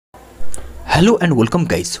Hello and welcome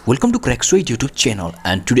guys, welcome to Craxoid YouTube channel,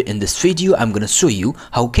 and today in this video I'm gonna show you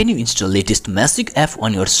how can you install latest Masik F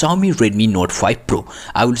on your Xiaomi Redmi Note 5 Pro.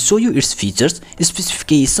 I will show you its features,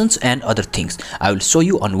 specifications and other things. I will show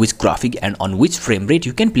you on which graphic and on which frame rate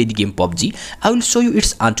you can play the game PUBG. I will show you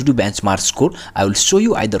its Antutubench benchmark score. I will show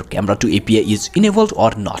you either Camera2API is enabled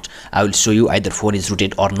or not. I will show you either phone is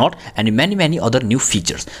rooted or not, and many other new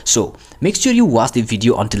features. So make sure you watch the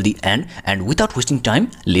video until the end, and without wasting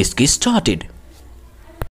time, let's get started.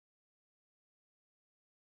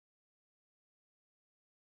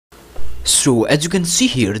 So as you can see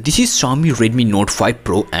here, this is Xiaomi Redmi Note 5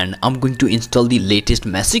 Pro and I'm going to install the latest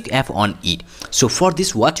Masik F on it. So for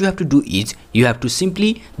this, what you have to do is you have to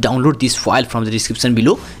simply download this file from the description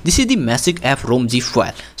below. This is the Masik F ROM zip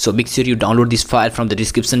file. So make sure you download this file from the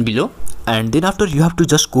description below. And then after, you have to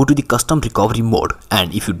just go to the custom recovery mode.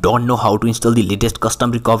 And if you don't know how to install the latest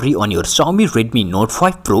custom recovery on your Xiaomi Redmi Note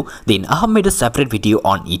 5 Pro, then I have made a separate video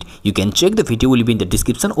on it. You can check, the video will be in the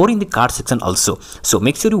description or in the card section also. So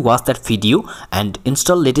make sure you watch that video and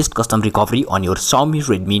install latest custom recovery on your Xiaomi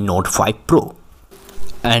Redmi Note 5 Pro.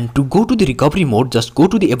 And to go to the recovery mode, just go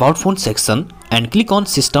to the about phone section and click on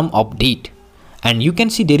system update. And you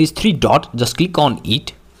can see there is 3 dots, just click on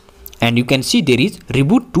it. And you can see there is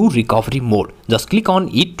reboot to recovery mode. Just click on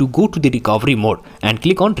it to go to the recovery mode and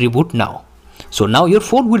click on reboot now. So now your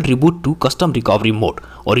phone will reboot to custom recovery mode,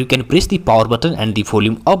 or you can press the power button and the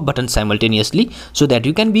volume up button simultaneously so that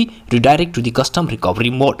you can be redirected to the custom recovery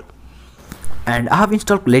mode. And I have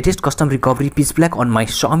installed latest custom recovery pitch black on my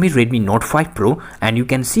Xiaomi Redmi Note 5 Pro, and you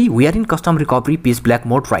can see we are in custom recovery pitch black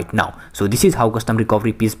mode right now. So this is how custom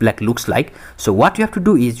recovery pitch black looks like. So what you have to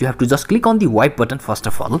do is you have to just click on the wipe button first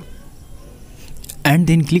of all, and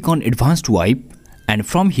then click on advanced wipe, and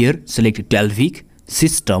from here select Dalvik,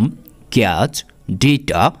 system, cache,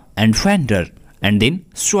 data and vendor, and then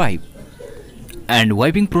swipe. And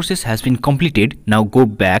wiping process has been completed. Now go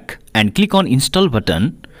back and click on install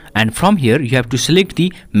button, and from here you have to select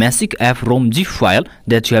the Masik F ROM zip file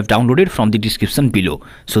that you have downloaded from the description below.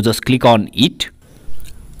 So just click on it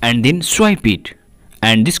and then swipe it,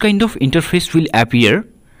 and this kind of interface will appear,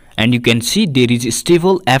 and you can see there is a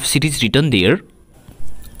stable F series written there.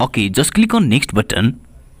 Okay, just click on next button,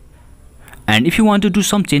 and if you want to do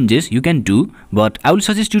some changes you can do, but I will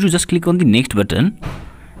suggest you to just click on the next button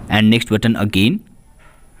and next button again,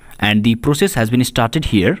 and the process has been started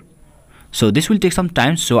here. So this will take some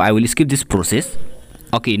time, so I will skip this process.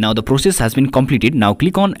 Okay, now the process has been completed. Now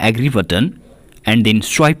click on agree button and then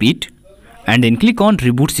swipe it, and then click on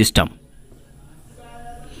reboot system,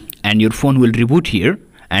 and your phone will reboot here.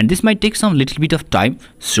 And this might take some little bit of time,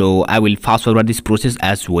 so I will fast forward this process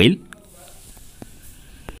as well.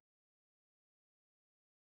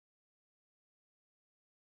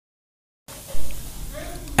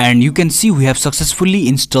 And you can see we have successfully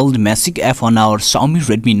installed Masik F on our Xiaomi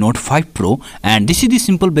Redmi Note 5 Pro, and this is the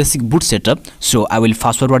simple basic boot setup. So I will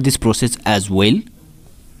fast forward this process as well.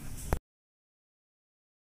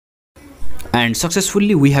 And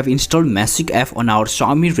successfully we have installed Masik F on our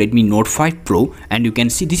Xiaomi Redmi Note 5 Pro, and you can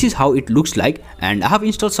see this is how it looks like. And I have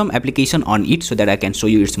installed some application on it so that I can show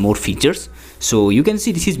you its more features. So you can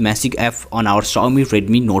see this is Masik F on our Xiaomi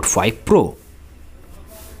Redmi Note 5 Pro.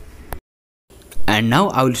 And now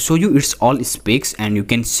I will show you its all specs, and you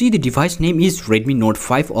can see the device name is Redmi Note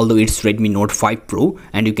 5, although it's Redmi Note 5 Pro,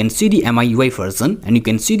 and you can see the MIUI version, and you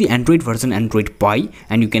can see the Android version Android Pie,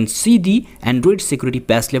 and you can see the Android security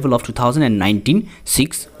patch level of 2019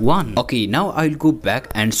 6.1. Okay, now I will go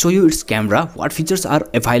back and show you its camera, what features are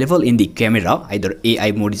available in the camera, either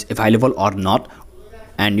AI mode is available or not.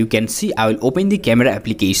 And you can see I will open the camera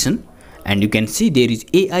application, and you can see there is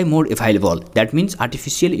AI mode available. That means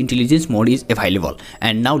artificial intelligence mode is available.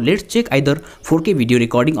 And now let's check either 4K video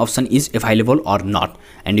recording option is available or not.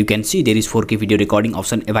 And you can see there is 4K video recording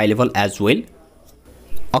option available as well.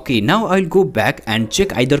 Okay, now I will go back and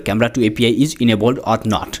check either Camera2API is enabled or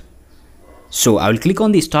not. So I will click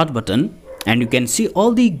on the start button, and you can see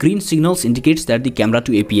all the green signals indicates that the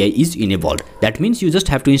Camera2API is enabled. That means you just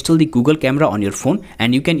have to install the Google camera on your phone,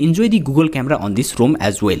 and you can enjoy the Google camera on this ROM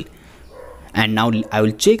as well. And now I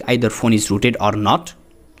will check either phone is rooted or not,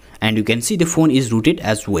 and you can see the phone is rooted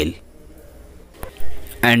as well.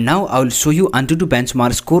 And now I will show you Antutubench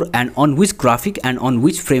benchmark score and on which graphic and on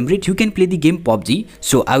which frame rate you can play the game PUBG.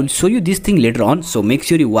 So I will show you this thing later on, so make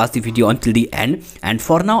sure you watch the video until the end. And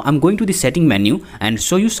for now I'm going to the setting menu and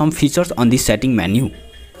show you some features on the setting menu.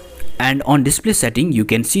 And on display setting, you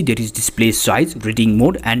can see there is display size, reading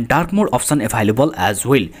mode and dark mode option available as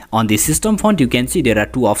well. On the system font, you can see there are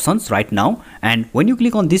two options right now, and when you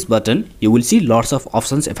click on this button, you will see lots of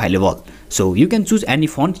options available. So you can choose any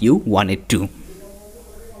font you want it to.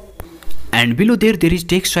 And below there is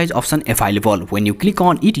text size option available. When you click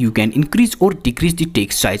on it, you can increase or decrease the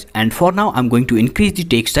text size, and for now I'm going to increase the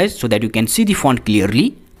text size so that you can see the font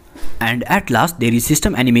clearly. And at last, there is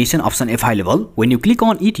system animation option available. When you click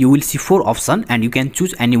on it, you will see 4 options and you can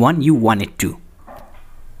choose any one you want it to.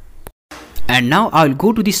 And now I will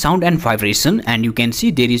go to the sound and vibration, and you can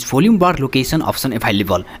see there is volume bar location option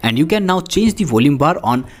available, and you can now change the volume bar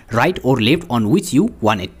on right or left on which you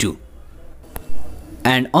want it to.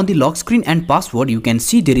 And on the lock screen and password, you can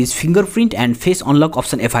see there is fingerprint and face unlock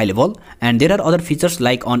option available, and there are other features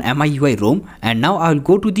like on MIUI ROM. And now I will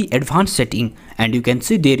go to the advanced setting, and you can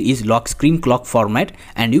see there is lock screen clock format,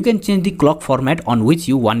 and you can change the clock format on which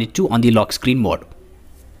you want it to on the lock screen mode.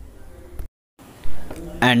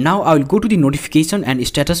 And now I will go to the notification and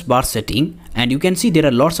status bar setting, and you can see there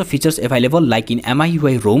are lots of features available like in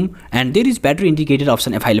MIUI ROM, and there is battery indicator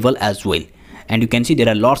option available as well. And you can see there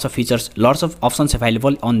are lots of features, lots of options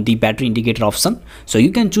available on the battery indicator option, so you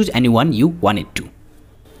can choose any one you want it to.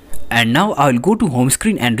 And now I will go to home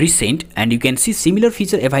screen and recent, and you can see similar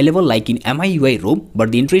feature available like in MIUI ROM,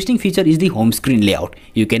 but the interesting feature is the home screen layout.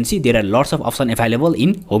 You can see there are lots of options available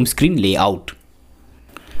in home screen layout,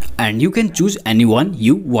 and you can choose any one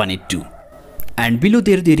you want it to. And below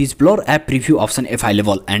there is blur app preview option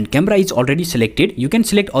available, and camera is already selected. You can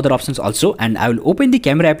select other options also, and I will open the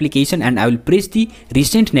camera application and I will press the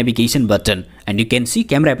recent navigation button, and you can see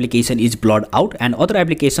camera application is blurred out and other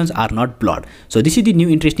applications are not blurred. So this is the new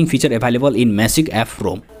interesting feature available in Masik F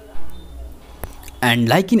ROM. And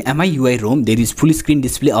like in MIUI ROM, there is full screen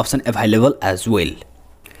display option available as well.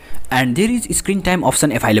 And there is screen time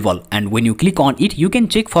option available, and when you click on it, you can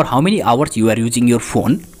check for how many hours you are using your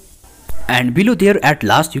phone. And below there at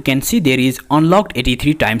last, you can see there is unlocked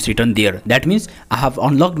 83 times written there. That means I have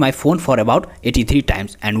unlocked my phone for about 83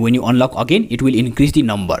 times, and when you unlock again, it will increase the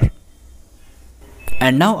number.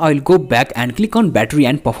 And now I will go back and click on battery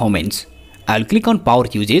and performance. I will click on power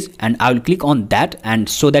usage, and I will click on that, and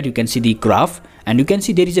so that you can see the graph. And you can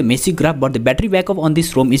see there is a messy graph, but the battery backup on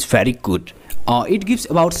this ROM is very good. It gives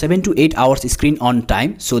about 7 to 8 hours screen on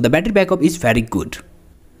time, so the battery backup is very good.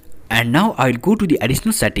 And now I will go to the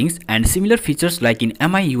additional settings, and similar features like in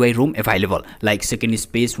MIUI ROM available, like second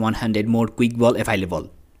space, one-handed mode, quick ball available.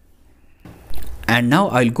 And now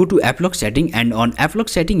I will go to app lock setting, and on app lock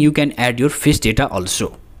setting you can add your face data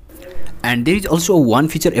also. And there is also one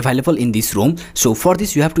feature available in this ROM. So for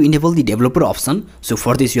this you have to enable the developer option. So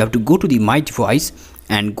for this you have to go to the my device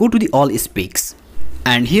and go to the all specs.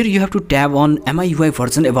 And here you have to tab on MIUI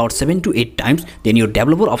version about 7 to 8 times, then your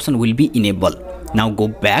developer option will be enabled. Now go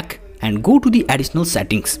back and go to the additional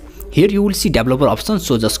settings. Here you will see developer option,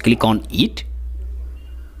 so just click on it.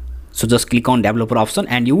 So just click on developer option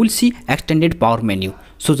and you will see extended power menu.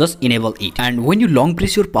 So just enable it. And when you long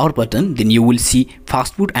press your power button, then you will see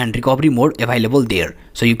fast boot and recovery mode available there.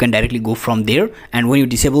 So you can directly go from there, and when you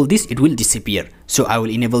disable this, it will disappear. So I will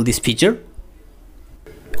enable this feature.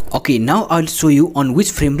 Okay, now I'll show you on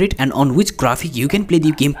which frame rate and on which graphic you can play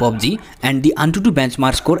the game PUBG, and the Antutu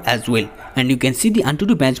benchmark score as well. And you can see the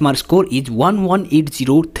Antutu benchmark score is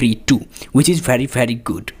 118032, which is very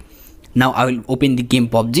good. Now I will open the game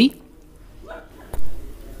PUBG.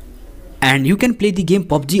 And you can play the game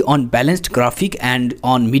PUBG on balanced graphic and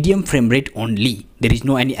on medium frame rate only. There is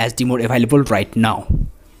no any SD mode available right now.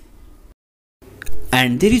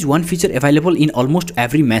 And there is one feature available in almost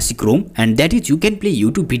every Masik ROM, and that is you can play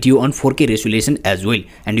YouTube video on 4K resolution as well.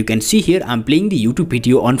 And you can see here I'm playing the YouTube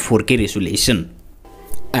video on 4K resolution.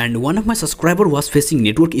 And one of my subscriber was facing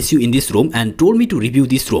network issue in this ROM and told me to review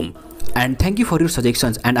this ROM. And thank you for your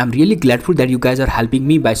suggestions, and I'm really grateful that you guys are helping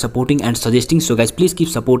me by supporting and suggesting. So guys, please keep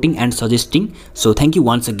supporting and suggesting. So thank you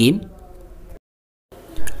once again.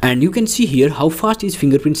 And you can see here how fast is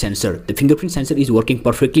fingerprint sensor. The fingerprint sensor is working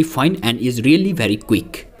perfectly fine and is really very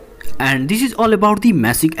quick. And this is all about the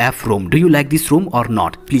Masik F ROM. Do you like this ROM or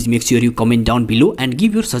not? Please make sure you comment down below and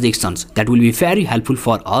give your suggestions. That will be very helpful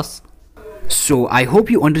for us. So I hope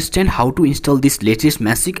you understand how to install this latest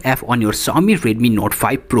Masik F on your Xiaomi Redmi Note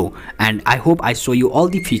 5 Pro, and I hope I show you all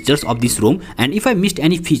the features of this ROM. And if I missed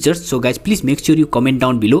any features, so guys, please make sure you comment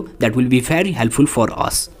down below. That will be very helpful for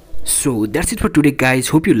us. So that's it for today guys.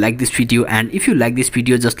 Hope you like this video, and if you like this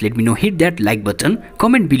video, just let me know, hit that like button,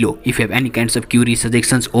 comment below if you have any kinds of queries,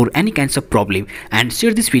 suggestions or any kinds of problem, and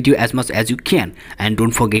share this video as much as you can. And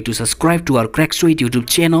don't forget to subscribe to our Craxoid YouTube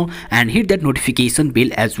channel and hit that notification bell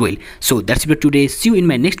as well. So that's it for today. See you in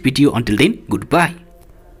my next video. Until then, goodbye.